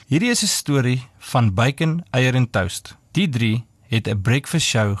Hierdie is 'n storie van bacon, eier en toast. Die drie het 'n breakfast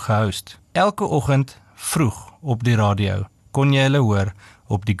show gehost. Elke oggend vroeg op die radio kon jy hulle hoor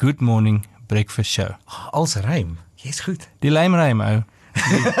op die Good Morning Breakfast Show. Als rym, jy's goed. Die lymrym, ou.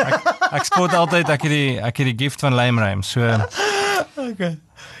 Ek spot altyd ek het die gift van lymrym. So Okay.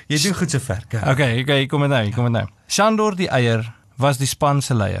 Jy doen goed so ver. Okay, kom dit nou. Shandor die eier was die span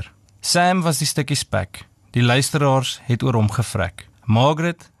se leier. Sam was die stukkie spek. Die luisteraars het oor hom gevrek.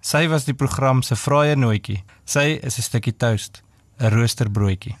 Margaret, sy was die program se fraaie nootjie. Sy is 'n stukkie toast, 'n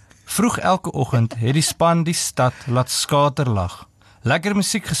roosterbroodjie. Vroeg elke oggend het die span die stad laat skaterlag. Lekker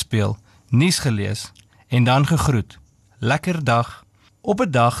musiek gespeel, nuus gelees en dan gegroet. Lekker dag. Op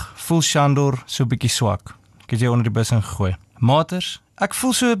 'n dag voel Shandor so bietjie swak. Ek het jy onder die bus ingegooi. Maters, ek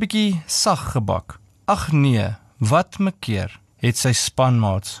voel so 'n bietjie sag gebak. Ag nee, wat mekeer, het sy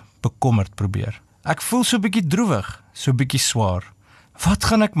spanmaats bekommerd probeer. Ek voel so bietjie droewig, so bietjie swaar. Wat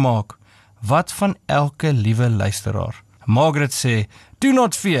gaan ek maak? Wat van elke liewe luisteraar? Margaret sê, do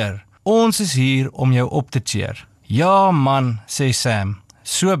not fear, ons is hier om jou op te cheer. Ja man, sê Sam,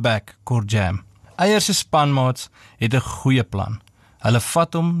 so back, kor jam. Eiers se spanmaats het 'n goeie plan. Hulle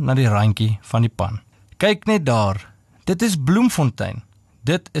vat hom na die randjie van die pan. Kyk net daar, dit is Bloemfontein.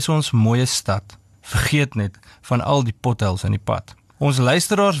 Dit is ons mooie stad. Vergeet net van al die potholes in die pad. Ons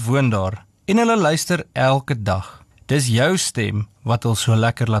luisteraars woon daar en hulle luister elke dag. Dis jou stem wat hulle so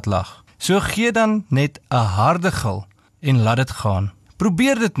lekker laat lag. So gee dan net 'n harde gil en laat dit gaan.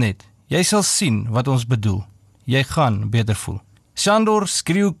 Probeer dit net, jy sal sien wat ons bedoel. Jy gaan beter voel. Shandor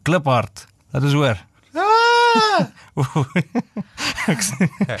skreeu kliphard. Dat is hoor.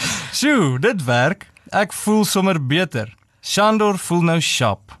 Sjoe, dit werk. Ek voel sommer beter. Shandor voel nou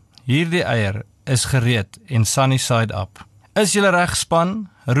sharp. Hierdie eier is gereed en sunny side up. Is julle reg span?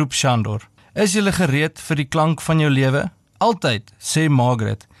 Roep Shandor. Is julle gereed vir die klank van jou lewe? Altyd, sê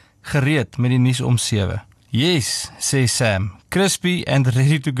Margaret, gereed met die nuus om 7. Yes, sê Sam, crispy and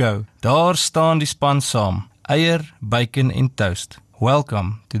ready to go. Daar staan die span saam. Eier, bacon en toast.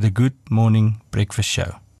 Welcome to the Good Morning Breakfast Show.